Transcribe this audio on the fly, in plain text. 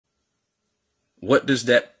what does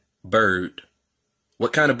that bird,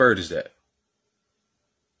 what kind of bird is that?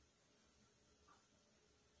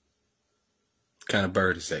 What kind of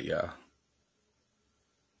bird is that, y'all?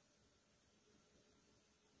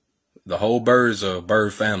 The whole birds are a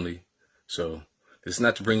bird family, so it's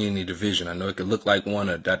not to bring any division. I know it could look like one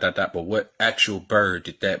or ... but what actual bird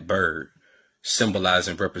did that bird symbolize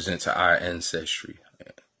and represent to our ancestry?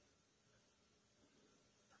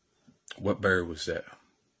 What bird was that?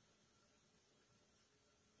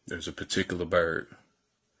 There's a particular bird.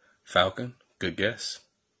 Falcon? Good guess.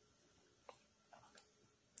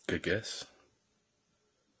 Good guess.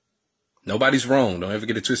 Nobody's wrong. Don't ever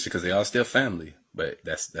get it twisted because they all still family. But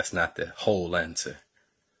that's not the whole answer.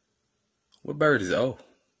 What bird is it? Oh,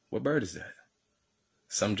 what bird is that?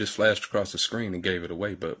 Something just flashed across the screen and gave it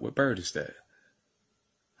away, but what bird is that?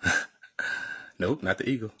 Nope, not the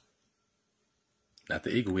eagle. Not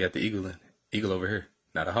the eagle. We have the eagle over here.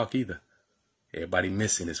 Not a hawk either. Everybody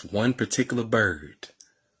missing is one particular bird.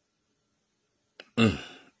 Not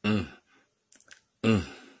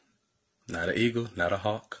an eagle, not a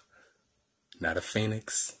hawk, not a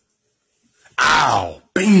phoenix. Ow!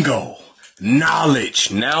 Bingo!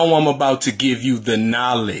 Knowledge. Now I'm about to give you the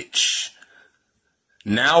knowledge.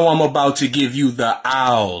 Now I'm about to give you the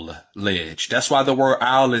owl ledge. That's why the word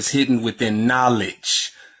owl is hidden within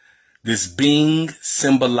knowledge. This being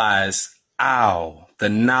symbolized owl, the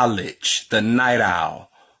knowledge, the night owl.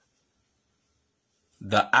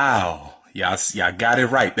 The owl. Y'all got it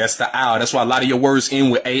right. That's the owl. That's why a lot of your words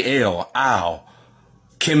end with AL. Owl.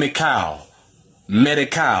 Chemical.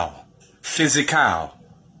 Medical. Physical.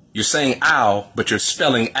 You're saying owl, but you're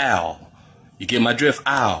spelling owl. You get my drift?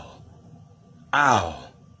 Owl.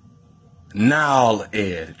 Owl. Nile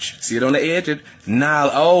edge. See it on the edge? Nile.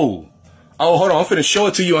 Oh, hold on. I'm finna show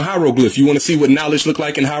it to you in hieroglyph. You want to see what knowledge look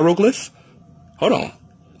like in hieroglyph? Hold on.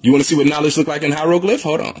 You want to see what knowledge look like in hieroglyph?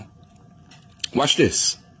 Hold on. Watch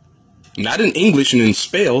this. Not in English and in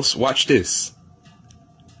spells. Watch this.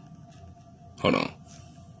 Hold on.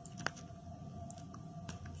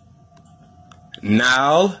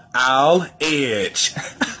 Nile, owl, edge.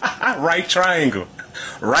 Right triangle.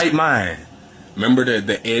 Right mind. Remember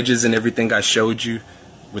the edges and everything I showed you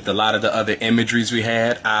with a lot of the other imageries we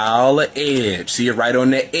had? Owl, edge. See it right on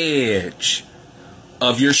the edge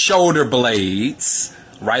of your shoulder blades.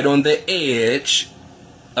 Right on the edge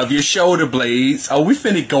of your shoulder blades. Oh, we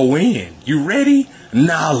finna go in. You ready?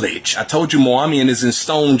 Knowledge. I told you Moomyan is in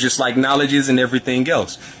stone just like knowledge is and everything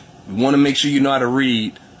else. You want to make sure you know how to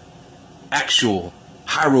read actual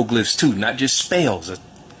hieroglyphs too, not just spells.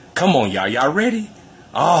 Come on, y'all. Y'all ready?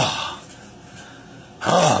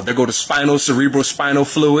 There go the spinal, cerebral spinal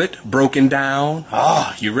fluid broken down.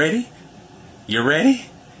 You ready? You ready?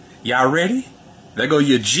 Y'all ready? There go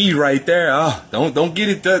your G right there. Don't get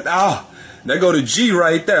it. There go the G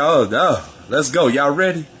right there. Let's go. Y'all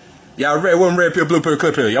ready? Y'all ready? One red pill, blue pill,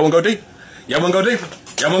 clip pill. Y'all wanna go deep? Y'all wanna go deeper?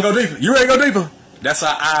 Y'all wanna go deeper? You ready to go deeper? That's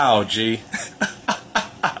an owl, G.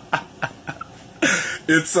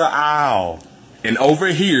 It's an owl. And over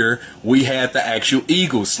here, we had the actual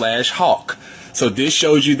eagle / hawk. So this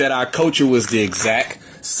shows you that our culture was the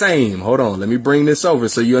exact same. Hold on, let me bring this over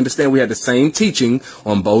so you understand we had the same teaching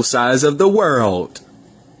on both sides of the world.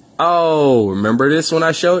 Oh, remember this one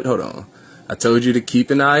I showed? Hold on. I told you to keep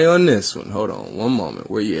an eye on this one. Hold on, one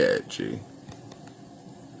moment. Where you at, G?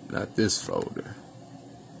 Not this folder.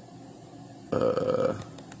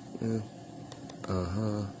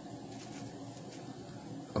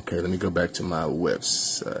 Okay, let me go back to my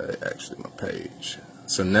website, actually my page.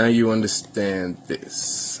 So now you understand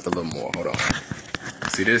this a little more. Hold on.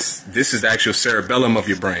 See this? This is the actual cerebellum of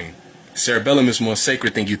your brain. Cerebellum is more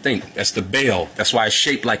sacred than you think. That's the bell. That's why it's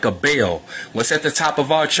shaped like a bell. What's at the top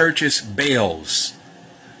of our churches? Bells.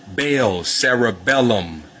 Bells.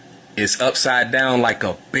 Cerebellum is upside down like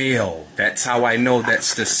a bell. That's how I know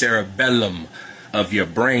that's the cerebellum of your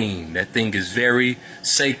brain. That thing is very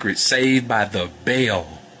sacred. Saved by the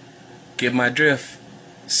bell. Get my drift?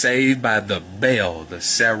 Saved by the bell. The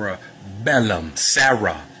cerebellum.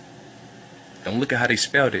 Sarah. Don't look at how they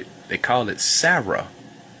spelled it. They call it Sarah.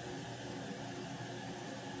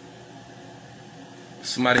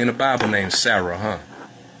 Somebody in the Bible named Sarah, huh?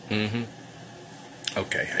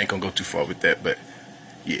 Okay, I ain't gonna go too far with that, but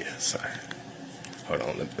yeah, sorry. Hold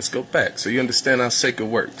on, let's go back so you understand how sacred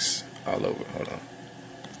works all over. Hold on.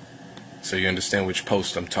 So you understand which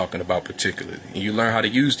post I'm talking about particularly. And you learn how to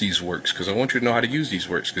use these works, because I want you to know how to use these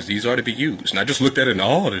works, because these are to be used. Not just looked at it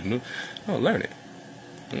and learn it.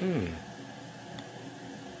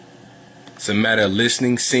 It's a matter of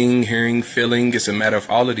listening, seeing, hearing, feeling. It's a matter of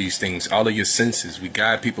all of these things, all of your senses. We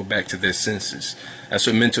guide people back to their senses. That's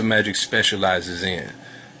what mental magic specializes in.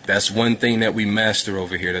 That's one thing that we master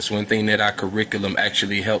over here. That's one thing that our curriculum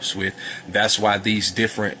actually helps with. That's why these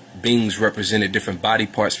different beings represented different body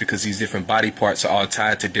parts, because these different body parts are all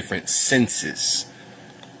tied to different senses.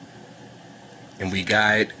 And we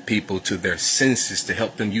guide people to their senses to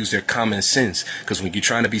help them use their common sense. Because when you're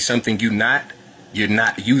trying to be something you're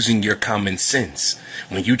not using your common sense.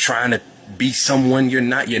 When you're trying to be someone you're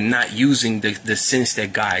not using the sense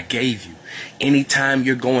that God gave you. Anytime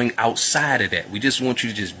you're going outside of that, we just want you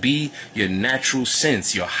to just be your natural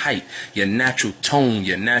sense, your height, your natural tone,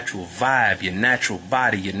 your natural vibe, your natural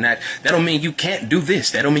body, that don't mean you can't do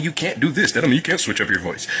this. That don't mean you can't do this. That don't mean you can't switch up your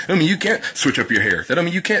voice. That don't mean you can't switch up your hair. That don't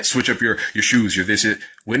mean you can't switch up your shoes, your this.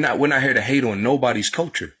 We're not here to hate on nobody's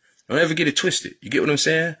culture. Don't ever get it twisted. You get what I'm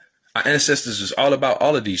saying? Our ancestors was all about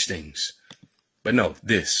all of these things. But no,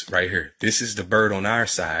 this right here, this is the bird on our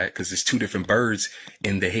side, because there's two different birds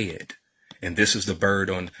in the head. And this is the bird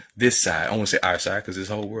on this side. I won't say our side, because this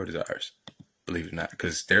whole world is ours. Believe it or not.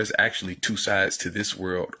 Because there's actually two sides to this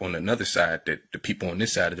world on another side that the people on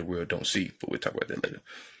this side of the world don't see. But we'll talk about that later.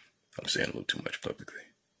 I'm saying a little too much publicly.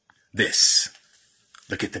 This.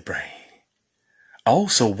 Look at the brain. Oh,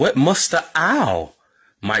 so what must the owl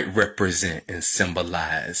might represent and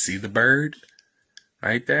symbolize? See the bird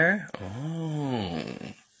right there? Oh.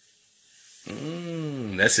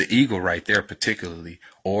 That's an eagle right there, particularly,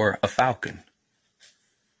 or a falcon.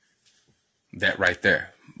 That right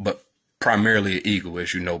there. But primarily an eagle,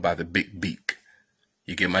 as you know, by the big beak.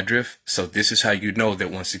 You get my drift? So this is how you know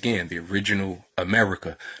that, once again, the original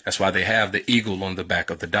America. That's why they have the eagle on the back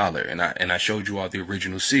of the dollar. And I showed you all the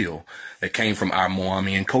original seal that came from our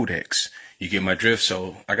Moomyan codex. You get my drift?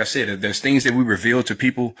 So, like I said, there's things that we reveal to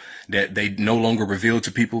people that they no longer reveal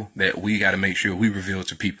to people, that we got to make sure we reveal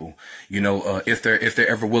to people. You know, if they're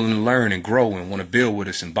ever willing to learn and grow and want to build with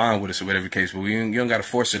us and bond with us or whatever the case, but you don't got to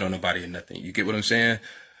force it on nobody or nothing. You get what I'm saying?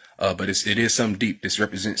 But it is something deep. This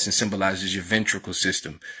represents and symbolizes your ventricle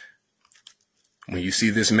system. When you see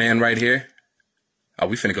this man right here,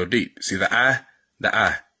 we finna go deep. See the eye? The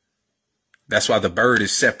eye. That's why the bird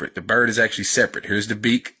is separate. The bird is actually separate. Here's the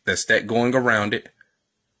beak. That's that going around it.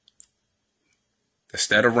 That's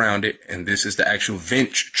that around it. And this is the actual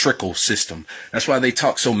ventricle system. That's why they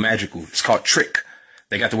talk so magical. It's called trick.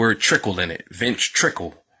 They got the word trickle in it.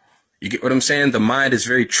 Ventricle. You get what I'm saying? The mind is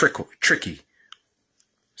very tricky.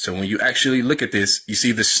 So when you actually look at this, you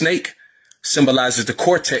see the snake symbolizes the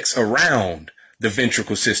cortex around the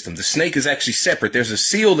ventricle system. The snake is actually separate. There's a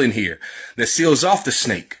seal in here that seals off the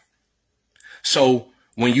snake. So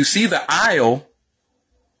when you see the owl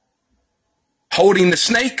holding the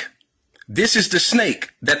snake, this is the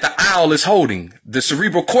snake that the owl is holding. The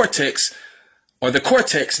cerebral cortex, or the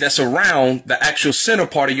cortex that's around the actual center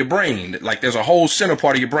part of your brain. Like there's a whole center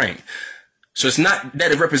part of your brain. So it's not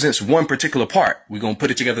that it represents one particular part. We're going to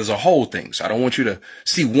put it together as a whole thing. So I don't want you to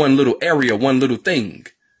see one little area, one little thing.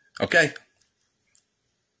 Okay?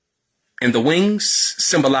 And the wings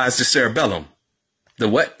symbolize the cerebellum. The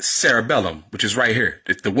what? Cerebellum, which is right here.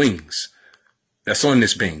 It's the wings. That's on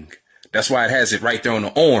this being. That's why it has it right there on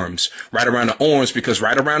the arms, right around the arms, because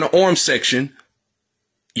right around the arm section,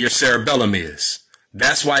 your cerebellum is.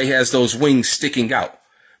 That's why he has those wings sticking out.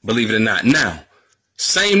 Believe it or not. Now,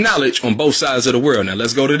 same knowledge on both sides of the world. Now,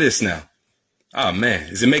 let's go to this now. Oh, man.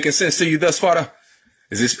 Is it making sense to you thus far? Though?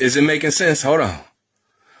 Is it making sense? Hold on.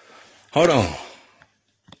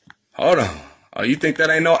 Oh, you think that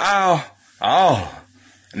ain't no owl? Oh.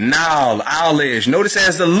 Now, owl edge. Notice it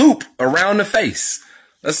has the loop around the face.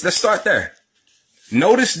 Let's start there.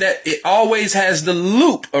 Notice that it always has the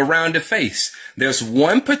loop around the face. There's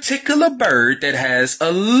one particular bird that has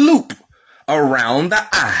a loop around the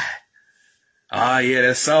eye. Oh, yeah,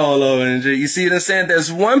 that's all over. You see what I'm saying? There's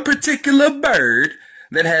one particular bird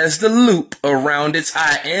that has the loop around its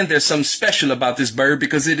eye. And there's something special about this bird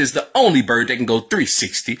because it is the only bird that can go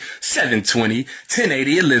 360, 720,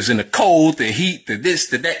 1080. It lives in the cold, the heat, the this,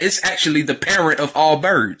 the that. It's actually the parent of all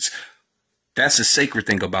birds. That's the sacred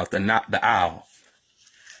thing about the owl.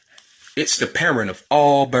 It's the parent of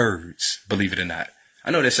all birds, believe it or not.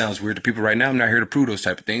 I know that sounds weird to people right now. I'm not here to prove those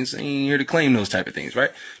type of things. I ain't here to claim those type of things,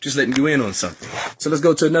 right? Just letting you in on something. So let's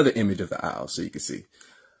go to another image of the owl so you can see.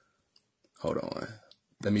 Hold on.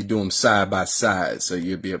 Let me do them side by side so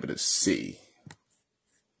you'll be able to see.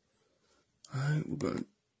 All right, we're going to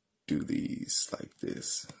do these like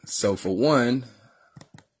this. So for one,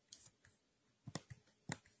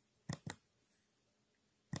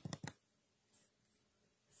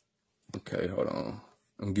 okay, hold on.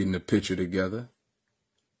 I'm getting the picture together.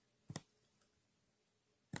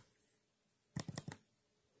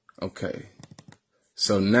 Okay.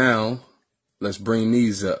 So now let's bring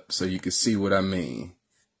these up so you can see what I mean.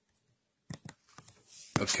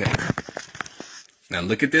 Okay. Now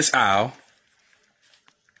look at this owl.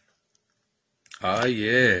 Oh,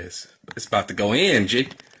 yes. It's about to go in, G.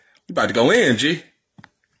 We about to go in, G.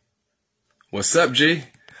 What's up, G?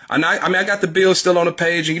 I mean, I got the bill still on the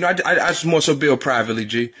page, and, you know, I just more so build privately,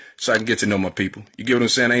 G, so I can get to know my people. You get what I'm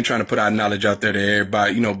saying? I ain't trying to put our knowledge out there to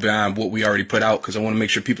everybody, you know, beyond what we already put out, because I want to make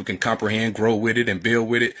sure people can comprehend, grow with it, and build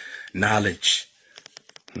with it. Knowledge.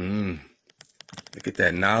 Look at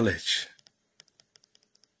that knowledge.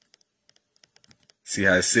 See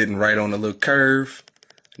how it's sitting right on the little curve?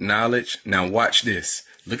 Knowledge. Now watch this.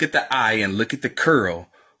 Look at the eye and look at the curl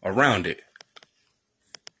around it.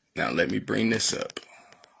 Now let me bring this up.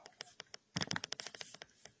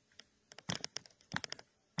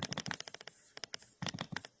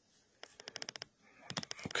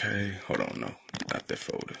 Okay, hold on, no, not that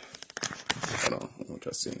folder. Hold on, I don't want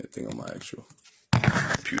y'all seeing anything on my actual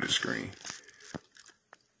computer screen.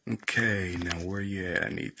 Okay, now where you at? I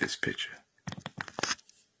need this picture.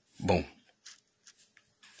 Boom.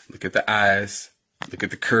 Look at the eyes. Look at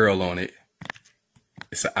the curl on it.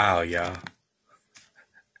 It's an owl, y'all.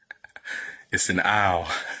 It's an owl.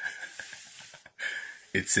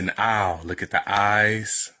 It's an owl. Look at the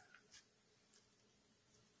eyes.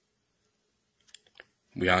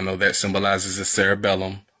 We all know that symbolizes a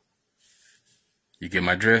cerebellum. You get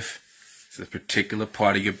my drift? It's a particular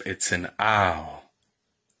part of your... It's an owl.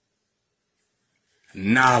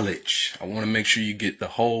 Knowledge. I want to make sure you get the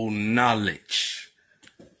whole knowledge.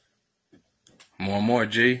 More and more,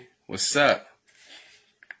 G. What's up?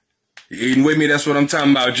 You eating with me? That's what I'm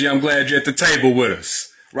talking about, G. I'm glad you're at the table with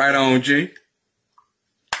us. Right on, G.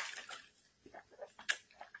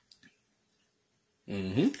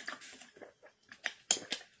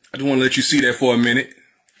 I just want to let you see that for a minute.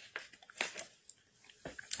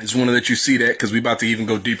 I just want to let you see that because we about to even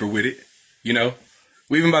go deeper with it. You know?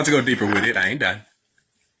 We even about to go deeper with it. I ain't done.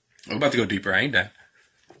 I'm about to go deeper. I ain't done.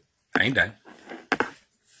 I ain't done. I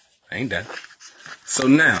ain't done. So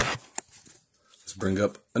now, let's bring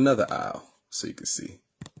up another owl so you can see.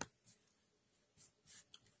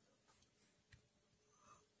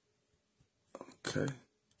 Okay.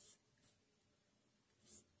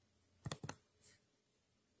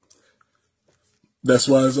 That's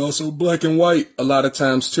why it's also black and white a lot of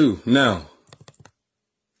times too. Now,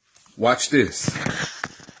 watch this.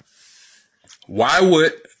 Why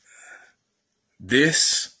would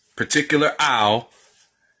this particular owl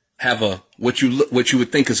have a what you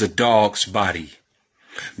would think is a dog's body?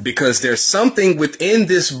 Because there's something within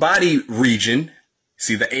this body region.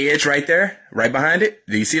 See the edge right there, right behind it?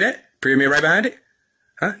 Do you see that pyramid right behind it?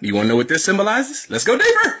 Huh? You want to know what this symbolizes? Let's go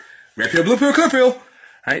deeper. Red pill, blue pill, clear pill.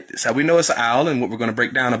 Right? That's how we know it's an owl and what we're going to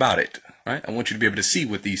break down about it. Right? I want you to be able to see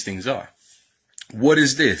what these things are. What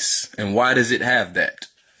is this? And why does it have that?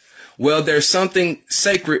 Well, there's something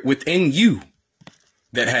sacred within you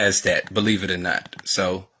that has that, believe it or not.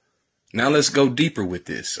 So now let's go deeper with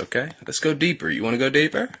this. Okay? Let's go deeper. You want to go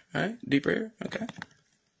deeper? All right? Deeper here? Okay.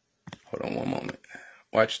 Hold on one moment.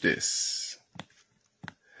 Watch this.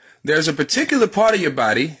 There's a particular part of your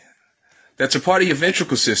body that's a part of your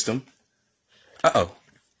ventricle system. Uh-oh.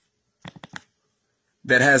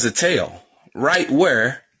 That has a tail right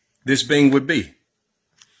where this being would be.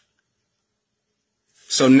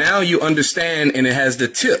 So now you understand, and it has the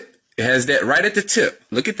tip. It has that right at the tip.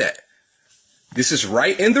 Look at that. This is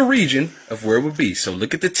right in the region of where it would be. So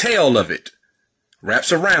look at the tail of it.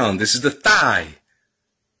 Wraps around. This is the thigh.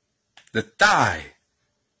 The thigh.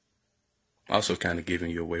 Also kind of giving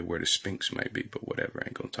you away where the Sphinx might be, but whatever. I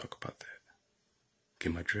ain't going to talk about that.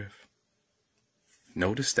 Get my drift?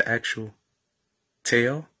 Notice the actual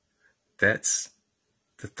tail. That's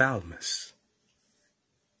the thalamus.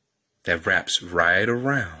 That wraps right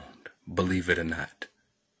around, believe it or not.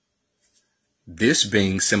 This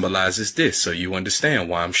being symbolizes this, so you understand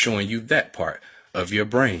why I'm showing you that part of your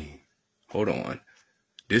brain. Hold on.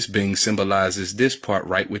 This being symbolizes this part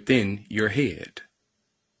right within your head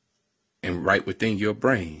and right within your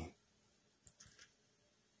brain.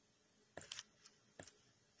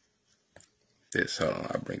 This, hold on,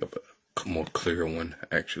 I'll bring up a more clear one,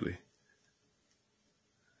 actually.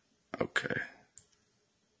 Okay.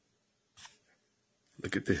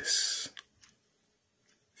 Look at this.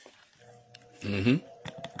 And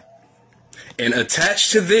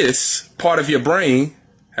attached to this part of your brain,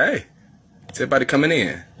 hey, it's everybody coming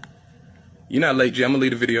in. You're not late, G. I'm going to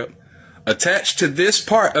leave the video up. Attached to this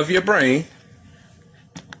part of your brain,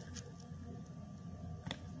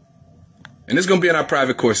 And it's gonna be in our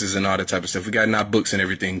private courses and all that type of stuff. We got in our books and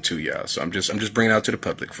everything too, y'all. So I'm just bringing it out to the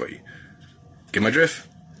public for you. Get my drift?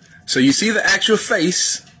 So you see the actual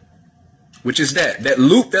face, which is that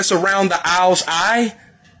loop that's around the owl's eye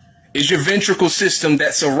is your ventricle system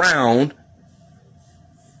that's around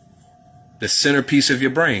the centerpiece of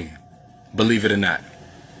your brain, believe it or not.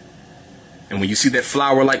 And when you see that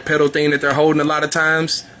flower-like petal thing that they're holding a lot of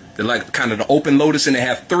times, they're like kind of the open lotus and they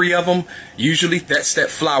have 3 of them. Usually that's that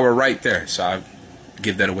flower right there. So I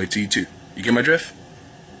give that away to you too. You get my drift?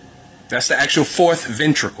 That's the actual 4th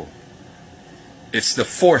ventricle. It's the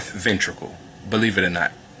 4th ventricle, believe it or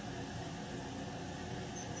not.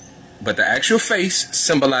 But the actual face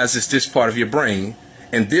symbolizes this part of your brain,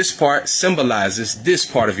 and this part symbolizes this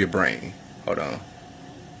part of your brain. Hold on.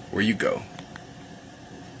 Where you go?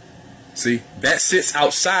 See, that sits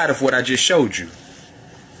outside of what I just showed you,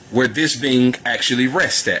 where this being actually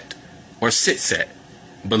rests at, or sits at,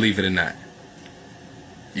 believe it or not.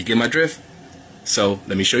 You get my drift? So,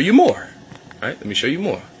 let me show you more. Alright, let me show you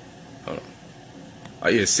more. Hold on. Oh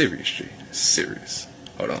yeah, it's serious, G. It's serious.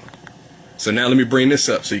 Hold on. So now let me bring this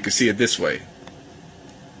up so you can see it this way.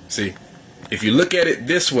 See, if you look at it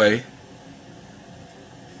this way,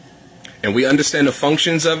 and we understand the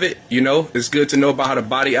functions of it, you know, it's good to know about how the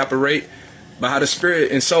body operate, but how the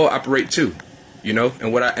spirit and soul operate too, you know,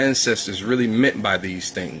 and what our ancestors really meant by these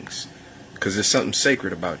things, because there's something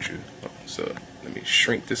sacred about you. So let me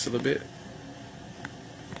shrink this a little bit.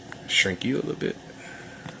 Shrink you a little bit.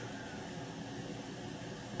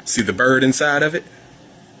 See the bird inside of it?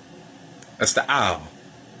 That's the owl.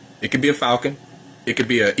 It could be a falcon. It could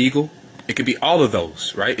be an eagle. It could be all of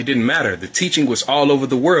those, right? It didn't matter. The teaching was all over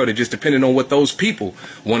the world. It just depended on what those people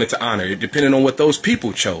wanted to honor. It depended on what those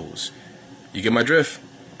people chose. You get my drift?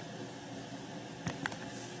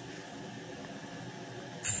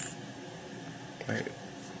 Right.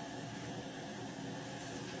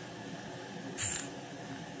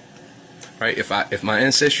 Right. If my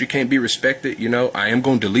ancestry can't be respected, you know, I am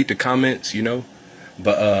going to delete the comments, you know.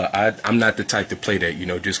 But I'm not the type to play that, you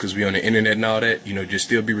know, just because we on the internet and all that, you know, just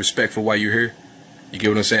still be respectful while you're here. You get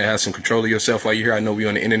what I'm saying? Have some control of yourself while you're here. I know we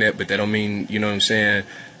on the internet, but that don't mean, you know what I'm saying,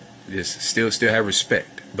 just still have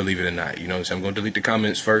respect, believe it or not. You know what I'm saying? I'm going to delete the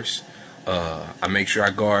comments first. I make sure I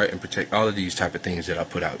guard and protect all of these type of things that I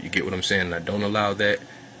put out. You get what I'm saying? I don't allow that.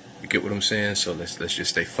 You get what I'm saying? So let's just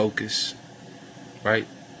stay focused, right?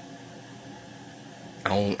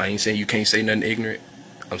 I ain't saying you can't say nothing ignorant.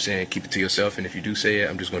 I'm saying keep it to yourself, and if you do say it,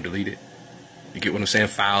 I'm just going to delete it. You get what I'm saying?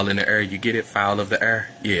 Foul in the air. You get it? Foul of the air?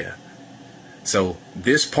 Yeah. So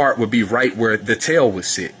this part would be right where the tail would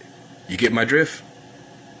sit. You get my drift?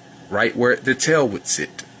 Right where the tail would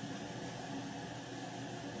sit.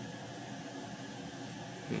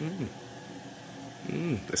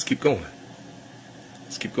 Let's keep going.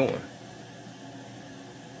 Let's keep going.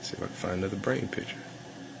 See if I can find another brain picture.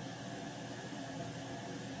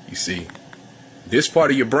 You see, this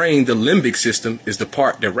part of your brain, the limbic system, is the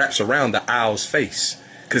part that wraps around the owl's face.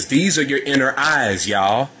 Because these are your inner eyes,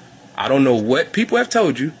 y'all. I don't know what people have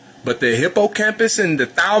told you, but the hippocampus and the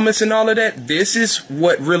thalamus and all of that, this is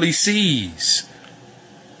what really sees.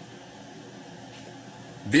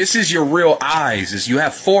 This is your real eyes. Is you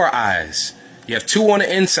have 4 eyes. You have 2 on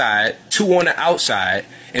the inside, 2 on the outside,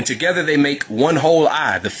 and together they make one whole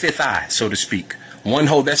eye, the 5th eye, so to speak. One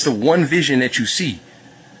whole, that's the one vision that you see.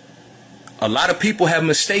 A lot of people have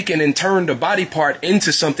mistaken and turned the body part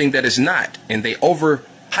into something that is not, and they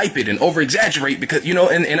overhype it and over exaggerate because, you know,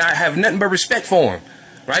 and I have nothing but respect for them,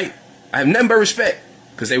 right? I have nothing but respect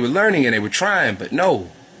because they were learning and they were trying, but no,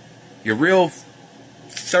 your real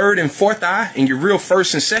 3rd and 4th eye and your real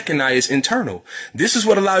 1st and 2nd eye is internal. This is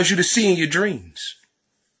what allows you to see in your dreams.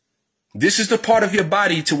 This is the part of your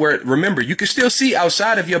body to where, remember, you can still see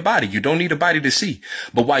outside of your body. You don't need a body to see,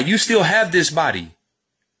 but while you still have this body,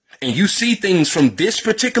 and you see things from this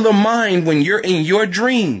particular mind when you're in your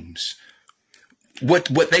dreams. What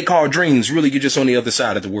they call dreams, really, you're just on the other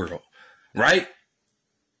side of the world, right?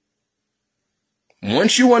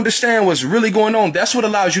 Once you understand what's really going on, that's what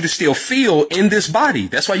allows you to still feel in this body.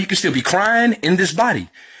 That's why you can still be crying in this body.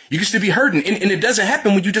 You can still be hurting. And it doesn't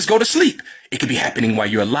happen when you just go to sleep. It could be happening while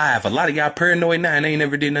you're alive. A lot of y'all paranoid now and they ain't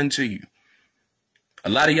never did nothing to you. A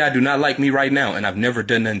lot of y'all do not like me right now, and I've never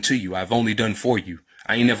done nothing to you. I've only done for you.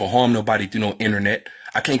 I ain't never harmed nobody through no internet.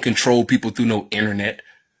 I can't control people through no internet.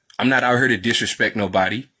 I'm not out here to disrespect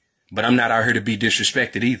nobody, but I'm not out here to be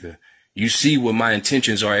disrespected either. You see what my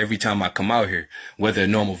intentions are every time I come out here, whether a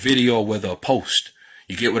normal video or whether a post.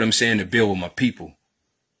 You get what I'm saying? To build with my people.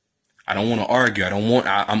 I don't want to argue.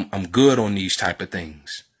 I'm good on these type of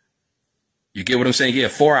things. You get what I'm saying? Yeah,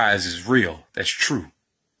 4 eyes is real. That's true.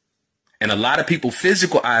 And a lot of people,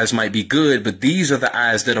 physical eyes might be good, but these are the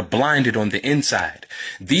eyes that are blinded on the inside.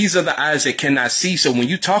 These are the eyes that cannot see. So when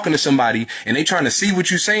you're talking to somebody and they trying to see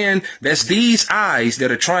what you're saying, that's these eyes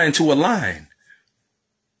that are trying to align.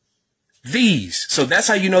 These. So that's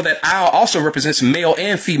how you know that owl also represents male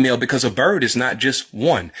and female, because a bird is not just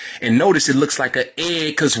one. And notice it looks like an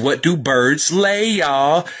egg, because what do birds lay,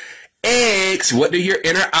 y'all? Eggs. What do your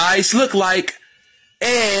inner eyes look like?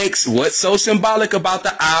 Eggs. What's so symbolic about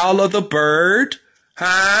the owl or the bird?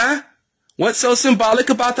 Huh? What's so symbolic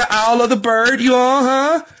about the owl or the bird, you all,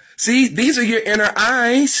 huh? See, these are your inner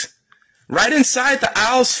eyes. Right inside the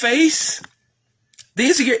owl's face.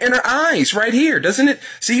 These are your inner eyes right here, doesn't it?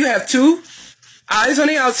 See, you have two eyes on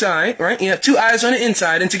the outside, right? You have two eyes on the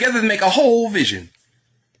inside, and together they make a whole vision.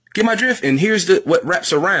 Get my drift? And here's what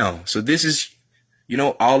wraps around. So this is, you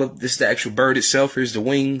know, all of this, the actual bird itself. Here's the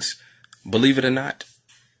wings. Believe it or not.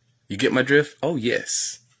 You get my drift? Oh,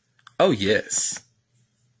 yes. Oh, yes.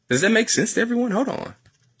 Does that make sense to everyone? Hold on.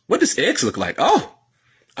 What does eggs look like? Oh,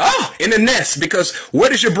 in the nest. Because where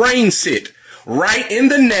does your brain sit? Right in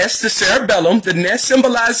the nest, the cerebellum. The nest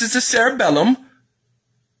symbolizes the cerebellum.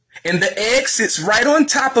 And the egg sits right on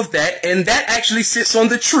top of that. And that actually sits on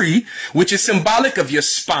the tree, which is symbolic of your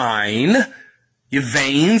spine, your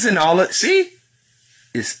veins, and all of. See?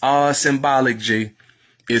 It's all symbolic, G.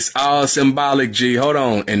 It's all symbolic, G. Hold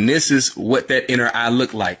on. And this is what that inner eye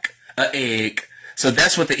look like. An egg. So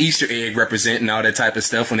that's what the Easter egg represent and all that type of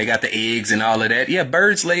stuff when they got the eggs and all of that. Yeah,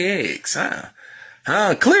 birds lay eggs,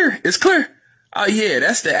 huh? Clear. It's clear. Oh, yeah,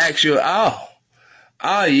 that's the actual, oh,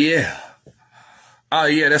 yeah. Oh,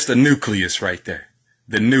 yeah, that's the nucleus right there.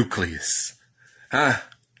 The nucleus. Huh?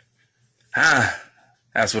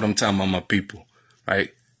 That's what I'm talking about, my people,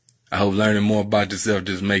 right? I hope learning more about yourself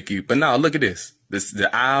just make you, but no, look at this. This,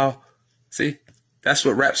 the owl, see? That's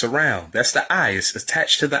what wraps around. That's the eye. It's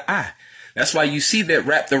attached to the eye. That's why you see that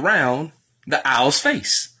wrapped around the owl's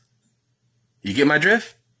face. You get my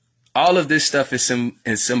drift? All of this stuff is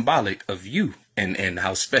symbolic of you and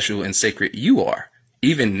how special and sacred you are,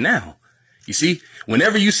 even now. You see,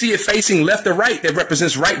 whenever you see it facing left or right, that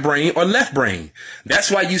represents right brain or left brain. That's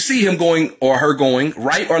why you see him going or her going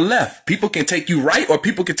right or left. People can take you right or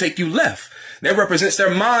people can take you left. That represents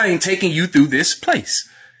their mind taking you through this place.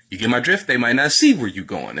 You get my drift? They might not see where you're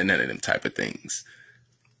going and none of them type of things.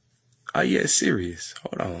 Oh, yeah, serious.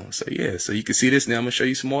 Hold on. So, yeah, so you can see this now. I'm going to show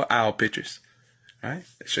you some more owl pictures. All right.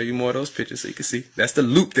 I'll show you more of those pictures so you can see. That's the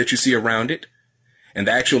loop that you see around it. And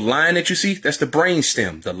the actual line that you see, that's the brain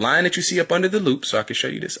stem. The line that you see up under the loop. So I can show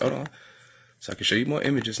you this. Hold on. So I can show you more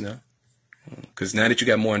images now. Because now that you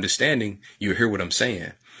got more understanding, you'll hear what I'm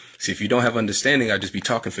saying. See, if you don't have understanding, I'll just be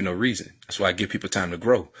talking for no reason. That's why I give people time to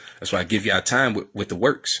grow. That's why I give y'all time with the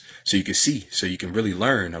works so you can see, so you can really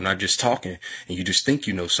learn. I'm not just talking and you just think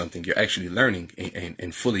you know something. You're actually learning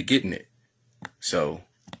and fully getting it. So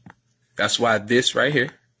that's why this right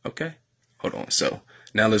here. Okay, hold on. So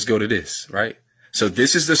now let's go to this, right? So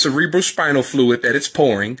this is the cerebral spinal fluid that it's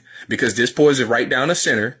pouring because this pours it right down the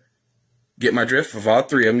center. Get my drift of all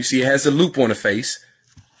three of them. You see it has a loop on the face.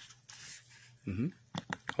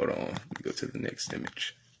 Hold on. Let me go to the next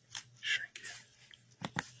image. Shrink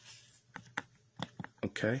it.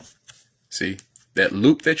 Okay. See, that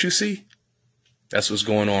loop that you see? That's what's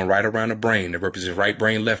going on right around the brain. That represents right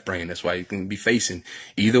brain, left brain. That's why you can be facing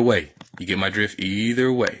either way. You get my drift?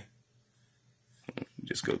 Either way.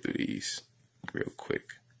 Just go through these real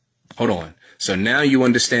quick. Hold on. So now you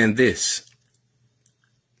understand this.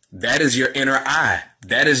 That is your inner eye.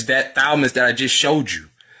 That is that thalamus that I just showed you.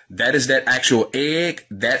 That is that actual egg.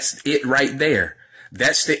 That's it right there.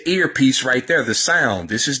 That's the earpiece right there, the sound.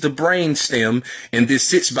 This is the brain stem, and this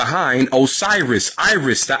sits behind Osiris,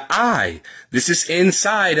 iris, the eye. This is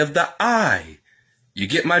inside of the eye. You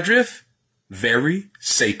get my drift? Very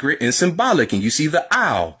sacred and symbolic. And you see the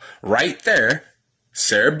owl right there,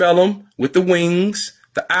 cerebellum with the wings.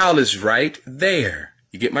 The owl is right there.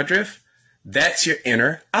 You get my drift? That's your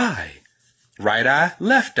inner eye. Right eye,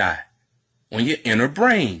 left eye. On your inner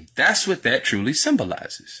brain. That's what that truly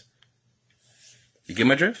symbolizes. You get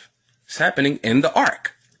my drift? It's happening in the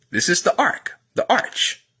arc. This is the arc, the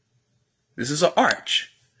arch. This is an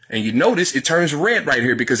arch. And you notice it turns red right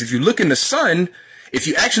here because if you look in the sun, if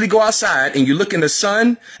you actually go outside and you look in the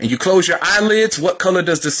sun and you close your eyelids, what color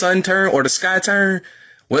does the sun turn or the sky turn?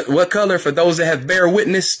 What color for those that have bear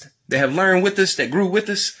witnessed, that have learned with us, that grew with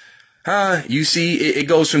us? You see it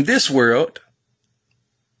goes from this world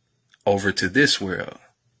over to this world.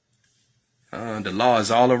 The law is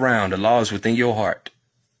all around. The law is within your heart.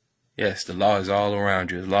 Yes, the law is all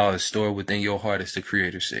around you. The law is stored within your heart, as the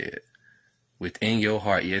Creator said. Within your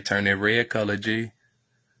heart. Yeah, turn that red color, G.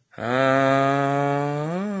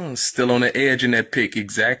 Still on the edge in that pic.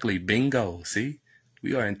 Exactly. Bingo. See?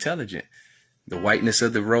 We are intelligent. The whiteness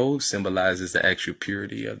of the robe symbolizes the actual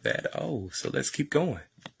purity of that. Oh, so let's keep going.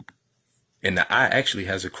 And the eye actually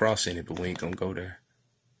has a cross in it, but we ain't gonna go there.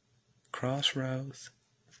 Crossroads.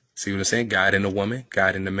 See what I'm saying? God and a woman,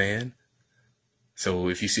 God and a man. So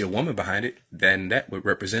if you see a woman behind it, then that would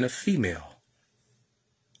represent a female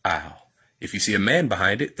aisle. If you see a man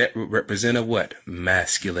behind it, that would represent a what?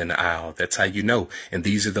 Masculine aisle. That's how you know. And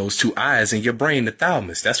these are those two eyes in your brain, the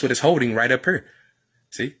thalamus. That's what it's holding right up here.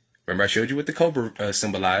 See? Remember I showed you what the cobra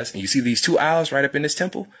symbolized? And you see these two aisles right up in this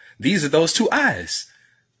temple? These are those two eyes.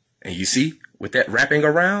 And you see, with that wrapping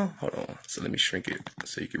around, hold on. So let me shrink it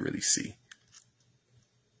so you can really see.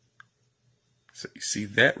 So you see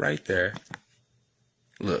that right there.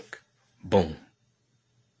 Look. Boom.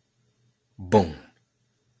 Boom.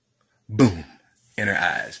 Boom. Inner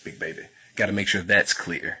eyes, big baby. Got to make sure that's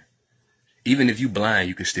clear. Even if you blind,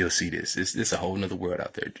 you can still see this. This a whole nother world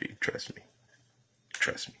out there, G. Trust me.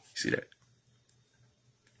 Trust me. You see that?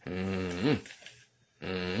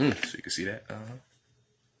 So you can see that?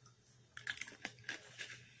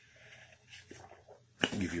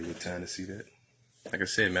 I'll give you a little time to see that. Like I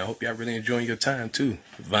said, man, I hope y'all really enjoying your time, too.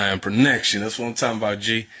 Divine connection. That's what I'm talking about,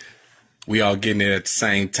 G. We all getting it at the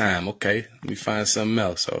same time. Okay, let me find something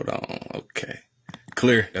else. Hold on. Okay.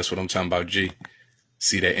 Clear. That's what I'm talking about, G.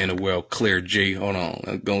 See that inner world clear, G. Hold on.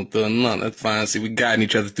 I'm going through another. That's fine. See, we guiding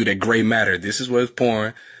each other through that gray matter. This is what it's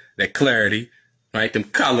pouring. That clarity, right? Them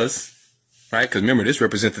colors, right? Because remember, this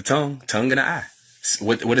represents the tongue and the eye.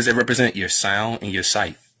 What does it represent? Your sound and your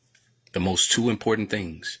sight. The most two important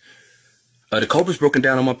things. The cobra's broken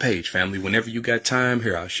down on my page, family. Whenever you got time,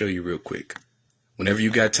 here, I'll show you real quick. Whenever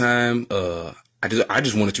you got time, I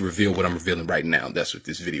just wanted to reveal what I'm revealing right now. That's what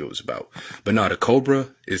this video is about. But no, the cobra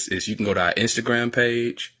is you can go to our Instagram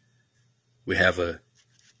page. We have a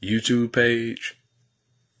YouTube page.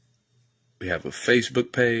 We have a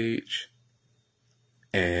Facebook page.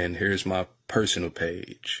 And here's my personal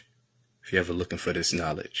page. If you're ever looking for this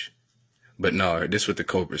knowledge. But no, this is what the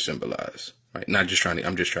cobra symbolize. Right? I'm just trying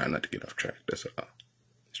not to get off track. That's all.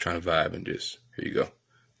 Just trying to vibe and just, here you go.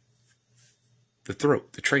 The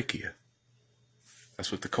throat, the trachea.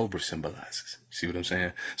 That's what the cobra symbolizes. See what I'm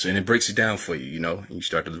saying? So, and it breaks it down for you, you know, and you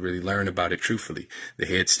start to really learn about it truthfully. The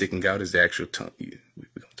head sticking out is the actual tongue. We're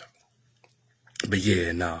going to talk. But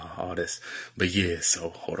yeah, nah, all this. But yeah, so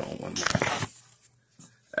hold on one more.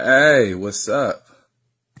 Hey, what's up?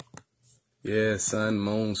 Yeah, sun,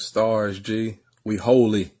 moon, stars, G. We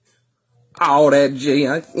holy. All that, G.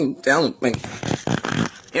 I ain't telling me.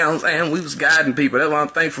 You know what I'm saying? We was guiding people. That's why I'm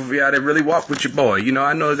thankful for y'all that really walk with your boy. You know,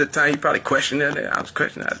 I know at the time you probably questioned it. I was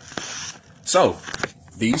questioning that. So,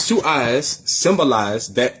 these two eyes symbolize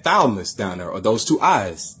that thalamus down there, or those two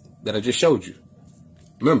eyes that I just showed you.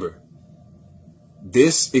 Remember,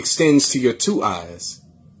 this extends to your two eyes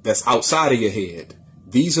that's outside of your head.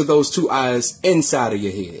 These are those two eyes inside of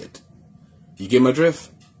your head. You get my drift?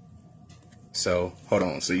 So, hold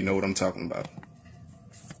on. So you know what I'm talking about.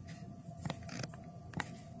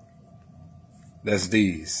 That's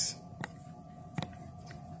these.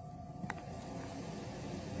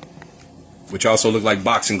 Which also look like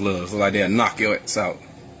boxing gloves. Look like they'll knock your ass out.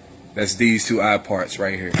 That's these two eye parts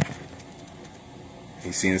right here.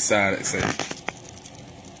 You see inside it,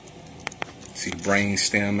 see brain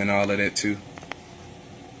stem and all of that too.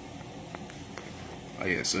 Oh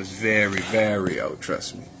yeah, so it's very, very out,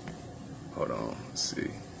 trust me. Hold on, let's see.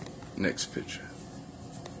 Next picture.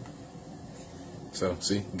 So,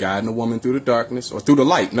 see, guiding a woman through the darkness, or through the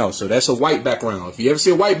light. No, so that's a white background. If you ever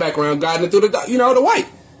see a white background, guiding it through the dark, you know, the white.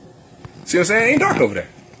 See what I'm saying? It ain't dark over there.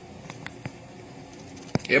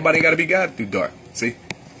 Everybody ain't got to be guided through dark. See?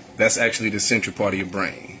 That's actually the central part of your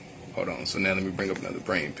brain. Hold on, so now let me bring up another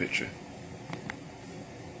brain picture.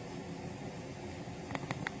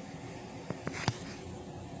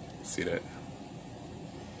 See that?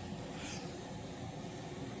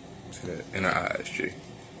 See that? Inner eyes, G.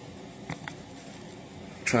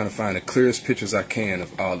 Trying to find the clearest pictures I can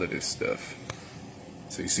of all of this stuff.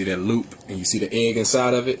 So you see that loop and you see the egg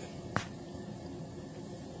inside of it?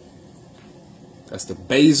 That's the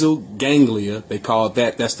basal ganglia. They call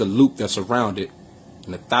that. That's the loop that's around it.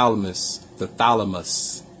 And the thalamus.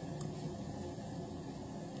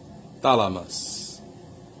 Thalamus.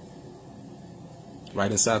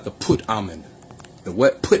 Right inside the put-amen. The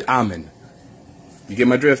what? Put-amen. You get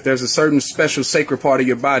my drift? There's a certain special sacred part of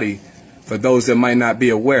your body for those that might not be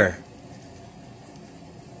aware.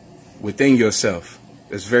 Within yourself.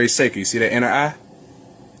 It's very sacred. You see that inner eye?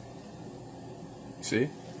 See?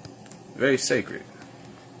 Very sacred.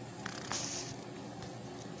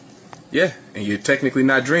 Yeah, and you're technically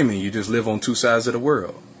not dreaming. You just live on two sides of the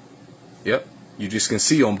world. Yep. You just can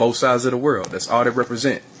see on both sides of the world. That's all they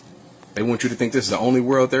represent. They want you to think this is the only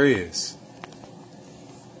world there is.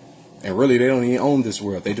 And really, they don't even own this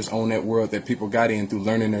world. They just own that world that people got in through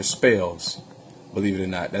learning their spells. Believe it or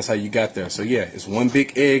not. That's how you got there. So yeah, it's one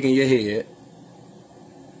big egg in your head.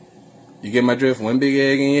 You get my drift? One big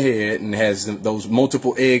egg in your head, and it has those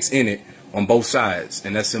multiple eggs in it on both sides.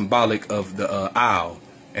 And that's symbolic of the owl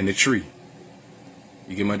and the tree.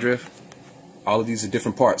 You get my drift? All of these are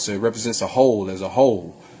different parts. So it represents a whole as a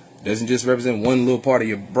whole. It doesn't just represent one little part of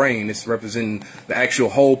your brain. It's representing the actual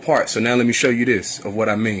whole part. So now let me show you this of what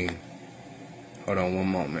I mean. Hold on one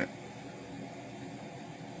moment.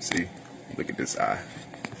 See? Look at this eye.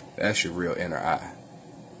 That's your real inner eye.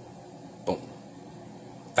 Boom.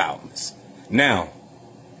 Thalamus. Now,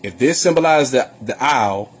 if this symbolizes the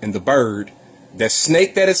owl and the bird, the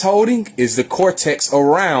snake that it's holding is the cortex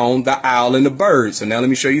around the owl and the bird. So now let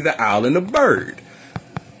me show you the owl and the bird.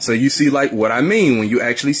 So you see like what I mean when you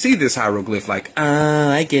actually see this hieroglyph. Like,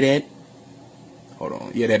 I get it. Hold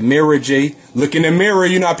on. Yeah, that mirror, Jay. Look in the mirror.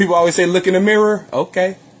 You know how people always say look in the mirror?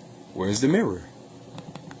 Okay. Where's the mirror?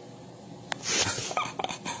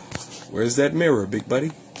 Where's that mirror, big buddy?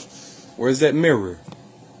 Where's that mirror?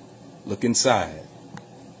 Look inside.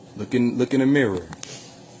 Look in the mirror.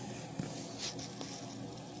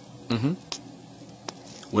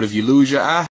 What if you lose your eye?